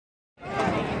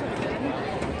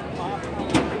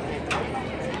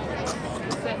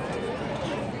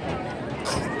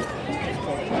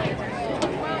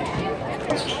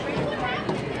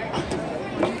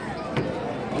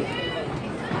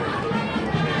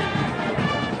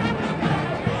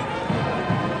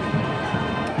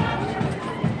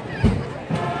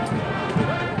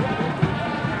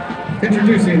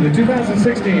Introducing the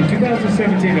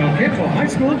 2016-2017 Campo High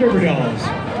School Derby Dolls.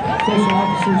 Social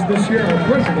officers this year are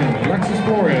President Alexis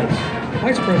Flores,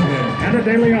 Vice President Anna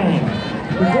De Leon,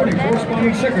 Recording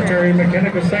Corresponding Secretary McKenna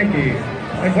Kosenki,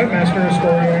 and Webmaster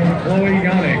Historian Chloe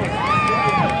Yannick.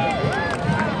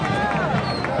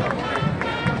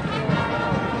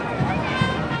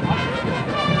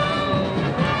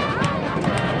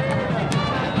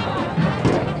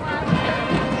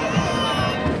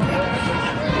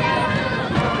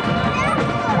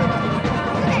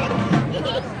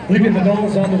 Leading the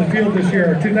Dolls onto the field this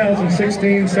year are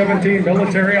 2016-17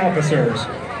 military officers.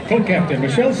 Co-Captain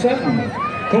Michelle Sutton,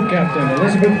 Co-Captain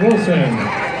Elizabeth Wilson,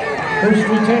 First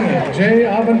Lieutenant Jay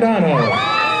Avendano,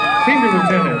 Senior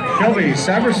Lieutenant Shelby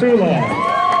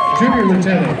Sabrasula, Junior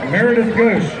Lieutenant Meredith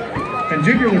Gush, and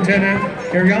Junior Lieutenant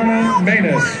Ariana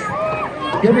Manus.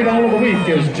 Derby Doll of the Week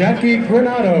is Jackie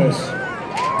Granados.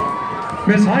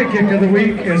 Miss High Kick of the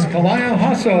Week is Kalaya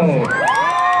Hasso.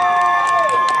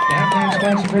 The halftime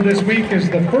sponsor for this week is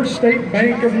the First State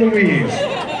Bank of Louise.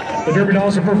 The Derby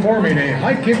Dolls are performing a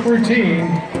high kick routine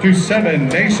to Seven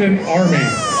Nation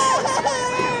Army.